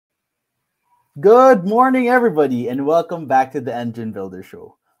Good morning, everybody, and welcome back to the Engine Builder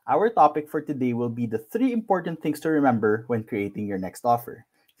Show. Our topic for today will be the three important things to remember when creating your next offer.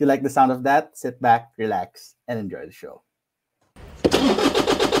 If you like the sound of that, sit back, relax, and enjoy the show.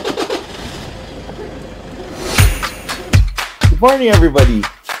 Good morning, everybody.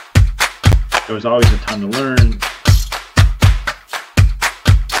 There was always a ton to learn.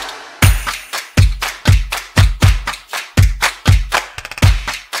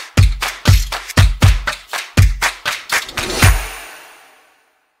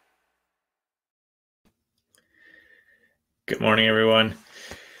 Good morning, everyone.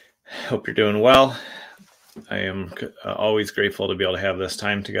 Hope you're doing well. I am always grateful to be able to have this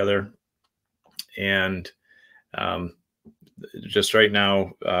time together. And just right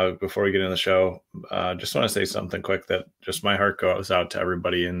now, before we get into the show, just want to say something quick that just my heart goes out to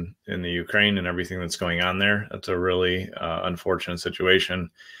everybody in the Ukraine and everything that's going on there. That's a really unfortunate situation and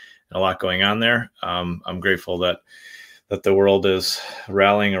a lot going on there. I'm grateful that the world is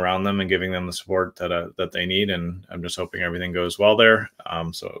rallying around them and giving them the support that they need, and I'm just hoping everything goes well there.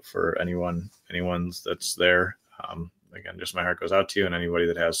 So for anyone's that's there, again, just my heart goes out to you, and anybody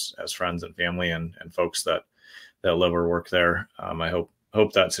that has friends and family and folks that live or work there. I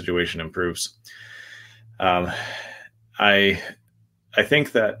hope that situation improves. I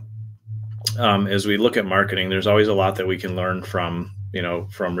think that as we look at marketing, there's always a lot that we can learn from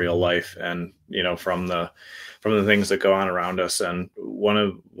real life and from the things that go on around us. And one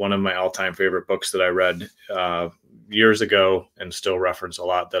of my all-time favorite books that I read years ago and still reference a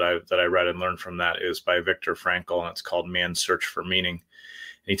lot that I read and learned from that is by Viktor Frankl, and it's called Man's Search for Meaning.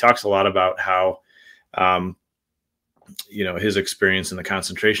 And he talks a lot about how his experience in the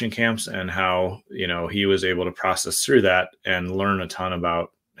concentration camps and how he was able to process through that and learn a ton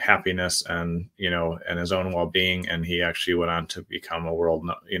about happiness and his own well-being. And he actually went on to become a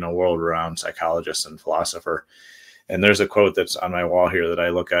world-renowned psychologist and philosopher. And there's a quote that's on my wall here that I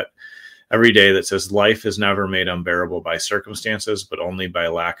look at every day that says, "Life is never made unbearable by circumstances, but only by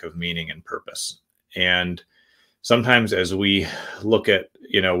lack of meaning and purpose." And sometimes as we look at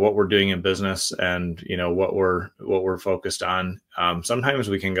what we're doing in business and what we're focused on, sometimes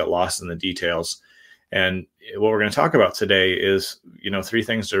we can get lost in the details. And what we're going to talk about today is, three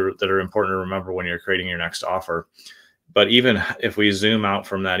things that are important to remember when you're creating your next offer. But even if we zoom out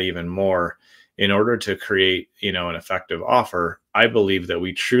from that even more, in order to create, an effective offer, I believe that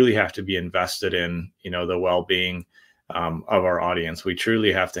we truly have to be invested in, the well-being of our audience. We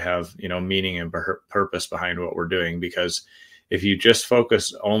truly have to have, meaning and purpose behind what we're doing, because if you just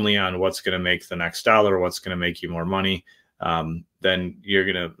focus only on what's going to make the next dollar, what's going to make you more money, then you're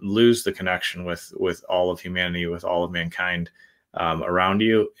going to lose the connection with all of humanity, with all of mankind around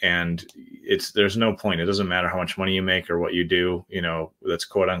you. And there's no point. It doesn't matter how much money you make or what you do, that's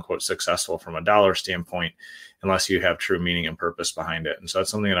quote unquote successful from a dollar standpoint, unless you have true meaning and purpose behind it. And so that's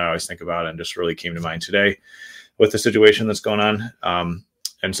something that I always think about and just really came to mind today with the situation that's going on.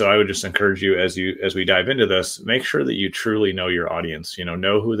 And so I would just encourage you as we dive into this, make sure that you truly know your audience,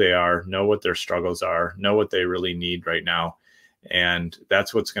 know who they are, know what their struggles are, know what they really need right now. And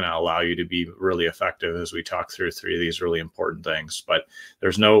that's what's going to allow you to be really effective as we talk through three of these really important things. But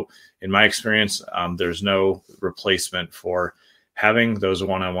in my experience, there's no replacement for having those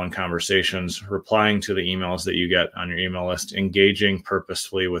one-on-one conversations, replying to the emails that you get on your email list, engaging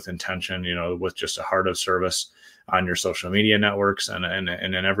purposefully with intention, with just a heart of service on your social media networks and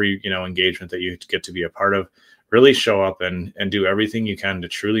in every, engagement that you get to be a part of. Really show up and do everything you can to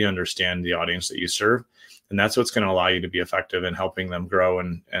truly understand the audience that you serve. And that's what's going to allow you to be effective in helping them grow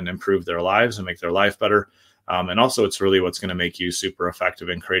and improve their lives and make their life better. And also, it's really what's going to make you super effective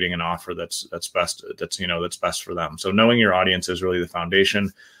in creating an offer that's best for them. So knowing your audience is really the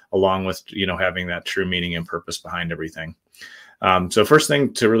foundation, along with having that true meaning and purpose behind everything. So first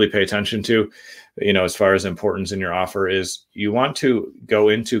thing to really pay attention to, as far as importance in your offer, is you want to go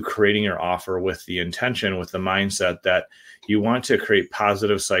into creating your offer with the intention, with the mindset that you want to create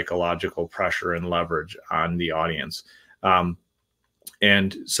positive psychological pressure and leverage on the audience.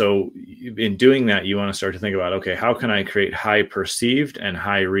 And so in doing that, you want to start to think about, okay, how can I create high perceived and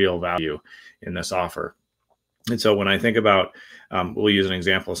high real value in this offer? And so when I think about, we'll use an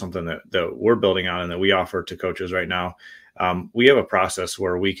example of something that we're building on and that we offer to coaches right now. We have a process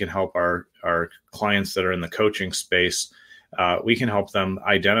where we can help our clients that are in the coaching space. We can help them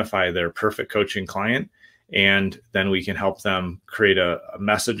identify their perfect coaching client, and then we can help them create a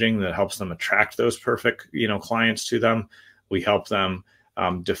messaging that helps them attract those perfect, clients to them. We help them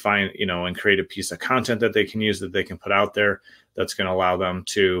define, and create a piece of content that they can use, that they can put out there, that's going to allow them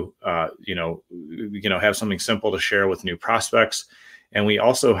to, have something simple to share with new prospects. And we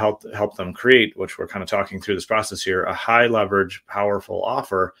also help them create, which we're kind of talking through this process here, a high leverage, powerful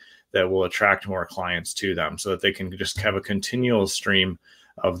offer that will attract more clients to them so that they can just have a continual stream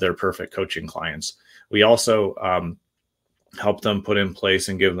of their perfect coaching clients. We also help them put in place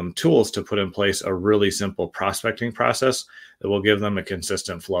and give them tools to put in place a really simple prospecting process that will give them a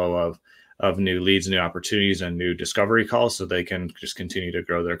consistent flow of new leads, new opportunities, and new discovery calls so they can just continue to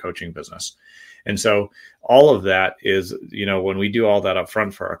grow their coaching business. And so all of that is, when we do all that up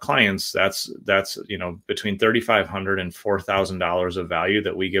front for our clients, that's between $3,500 and $4,000 of value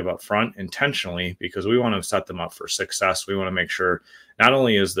that we give up front intentionally, because we want to set them up for success. We want to make sure not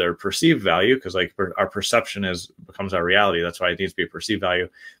only is their perceived value, because our perception becomes our reality. That's why it needs to be perceived value,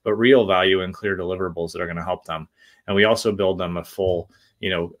 but real value and clear deliverables that are going to help them. And we also build them a full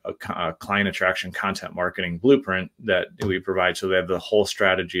a client attraction content marketing blueprint that we provide, so they have the whole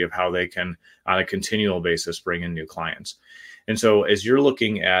strategy of how they can, on a continual basis, bring in new clients. And so as you're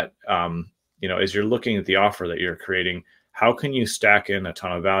looking at, the offer that you're creating, how can you stack in a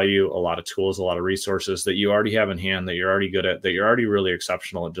ton of value, a lot of tools, a lot of resources that you already have in hand, that you're already good at, that you're already really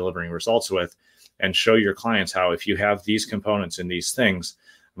exceptional at delivering results with, and show your clients how, if you have these components and these things,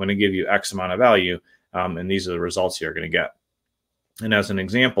 I'm going to give you X amount of value, and these are the results you're going to get. And as an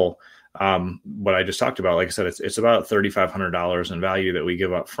example, what I just talked about, like I said, it's about $3,500 in value that we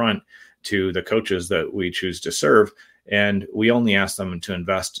give up front to the coaches that we choose to serve. And we only ask them to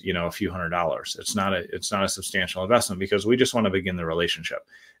invest, a few $100s. It's not a substantial investment, because we just want to begin the relationship.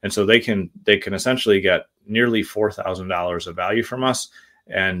 And so they can essentially get nearly $4,000 of value from us.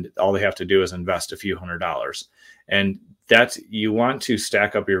 And all they have to do is invest a few $100s. And you want to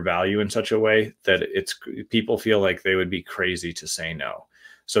stack up your value in such a way that people feel like they would be crazy to say no.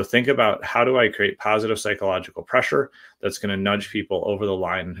 So think about, how do I create positive psychological pressure that's going to nudge people over the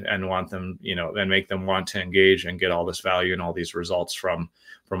line and want them, and make them want to engage and get all this value and all these results from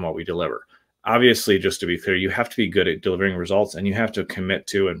what we deliver. Obviously, just to be clear, you have to be good at delivering results, and you have to commit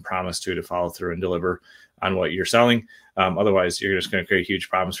to and promise to follow through and deliver on what you're selling. Otherwise, you're just going to create huge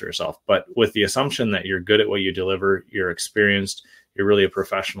problems for yourself. But with the assumption that you're good at what you deliver, you're experienced, you're really a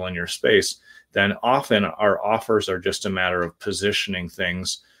professional in your space, then often our offers are just a matter of positioning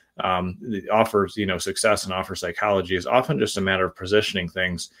things. The offers, success and offer psychology is often just a matter of positioning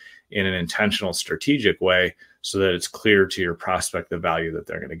things in an intentional, strategic way, so that it's clear to your prospect the value that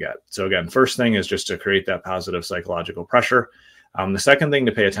they're going to get. So again, first thing is just to create that positive psychological pressure. The second thing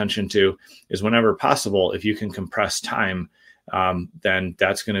to pay attention to is, whenever possible, if you can compress time, then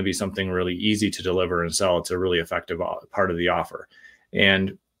that's going to be something really easy to deliver and sell. It's a really effective part of the offer.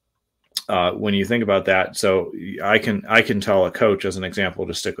 And when you think about that, so I can tell a coach, as an example,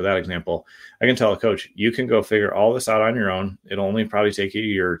 to stick with that example, I can tell a coach, you can go figure all this out on your own. It'll only probably take you a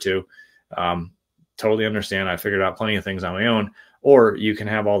year or two. Totally understand. I figured out plenty of things on my own. Or you can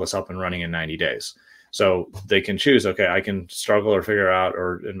have all this up and running in 90 days. So they can choose, okay, I can struggle or figure out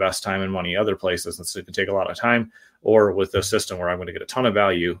or invest time and money other places. It can take a lot of time. Or with the system where I'm going to get a ton of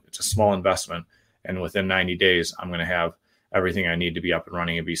value, it's a small investment, and within 90 days, I'm going to have everything I need to be up and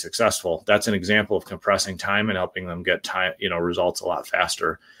running and be successful. That's an example of compressing time and helping them get time, results a lot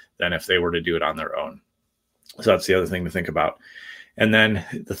faster than if they were to do it on their own. So that's the other thing to think about. And then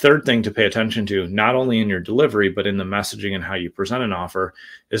the third thing to pay attention to, not only in your delivery, but in the messaging and how you present an offer,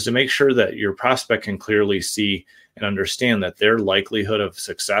 is to make sure that your prospect can clearly see and understand that their likelihood of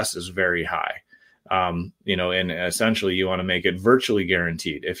success is very high. And essentially you want to make it virtually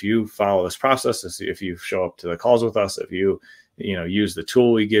guaranteed. If you follow this process, if you show up to the calls with us, if you use the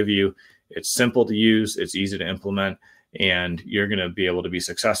tool we give you, it's simple to use, it's easy to implement, and you're going to be able to be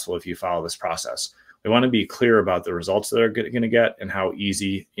successful if you follow this process. We want to be clear about the results that they're going to get, and how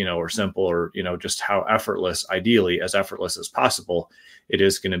easy, or simple, or, just how effortless, ideally as effortless as possible, it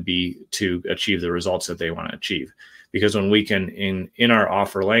is going to be to achieve the results that they want to achieve. Because when we can, in our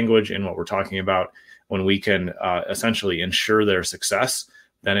offer language, in what we're talking about, when we can essentially ensure their success,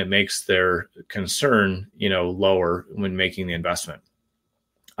 then it makes their concern, lower when making the investment.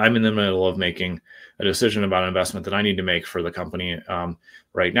 I'm in the middle of making a decision about an investment that I need to make for the company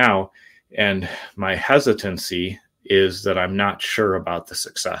right now. And my hesitancy is that I'm not sure about the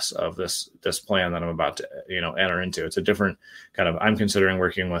success of this plan that I'm about to, enter into. It's a different kind of, I'm considering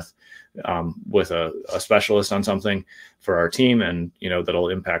working with a specialist on something for our team, and, that'll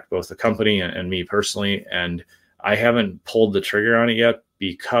impact both the company and me personally. And I haven't pulled the trigger on it yet,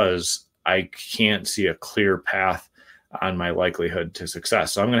 because I can't see a clear path on my likelihood to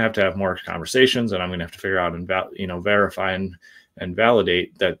success. So I'm going to have more conversations, and I'm going to have to figure out and, verify and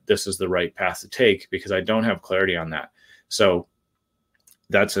validate that this is the right path to take, because I don't have clarity on that. So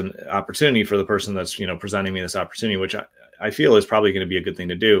that's an opportunity for the person that's, presenting me this opportunity, which I feel is probably going to be a good thing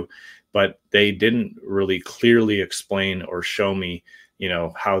to do, but they didn't really clearly explain or show me,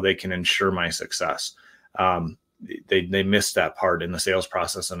 how they can ensure my success. They missed that part in the sales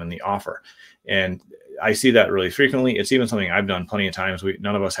process and in the offer. And I see that really frequently. It's even something I've done plenty of times.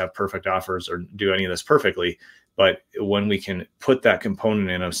 None of us have perfect offers or do any of this perfectly. But when we can put that component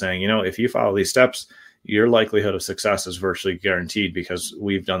in of saying, if you follow these steps, your likelihood of success is virtually guaranteed because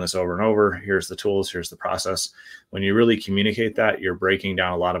we've done this over and over. Here's the tools, here's the process. When you really communicate that, you're breaking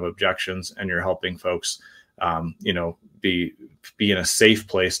down a lot of objections and you're helping folks, be in a safe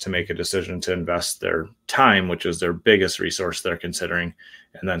place to make a decision to invest their time, which is their biggest resource they're considering.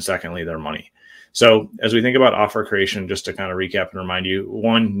 And then secondly, their money. So as we think about offer creation, just to kind of recap and remind you,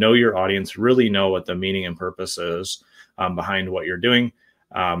 one, know your audience, really know what the meaning and purpose is behind what you're doing,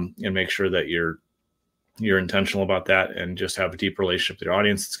 and make sure that you're intentional about that and just have a deep relationship with your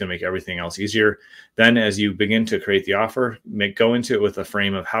audience. It's going to make everything else easier. Then as you begin to create the offer, go into it with a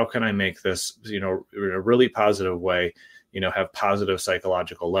frame of how can I make this, in a really positive way, have positive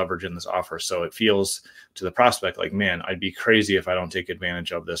psychological leverage in this offer. So it feels to the prospect like, man, I'd be crazy if I don't take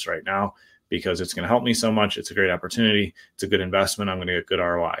advantage of this right now because it's going to help me so much. It's a great opportunity. It's a good investment. I'm going to get good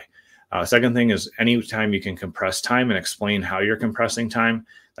ROI. Second thing is anytime you can compress time and explain how you're compressing time,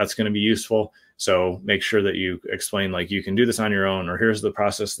 that's going to be useful. So make sure that you explain, like, you can do this on your own, or here's the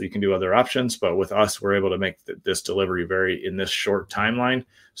process that you can do other options. But with us, we're able to make this delivery in this short timeline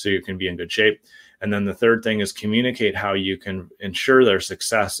so you can be in good shape. And then the third thing is communicate how you can ensure their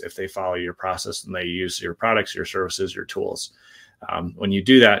success if they follow your process and they use your products, your services, your tools. When you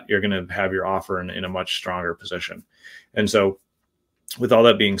do that, you're going to have your offer in a much stronger position. And so with all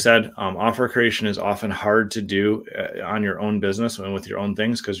that being said, offer creation is often hard to do on your own business and with your own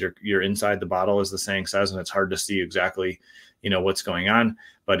things because you're inside the bottle, as the saying says, and it's hard to see exactly, what's going on.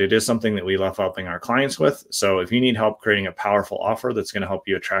 But it is something that we love helping our clients with. So if you need help creating a powerful offer that's going to help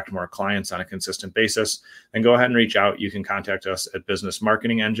you attract more clients on a consistent basis, then go ahead and reach out. You can contact us at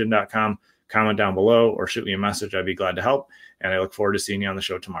businessmarketingengine.com, comment down below, or shoot me a message. I'd be glad to help. And I look forward to seeing you on the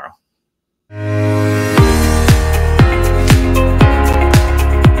show tomorrow.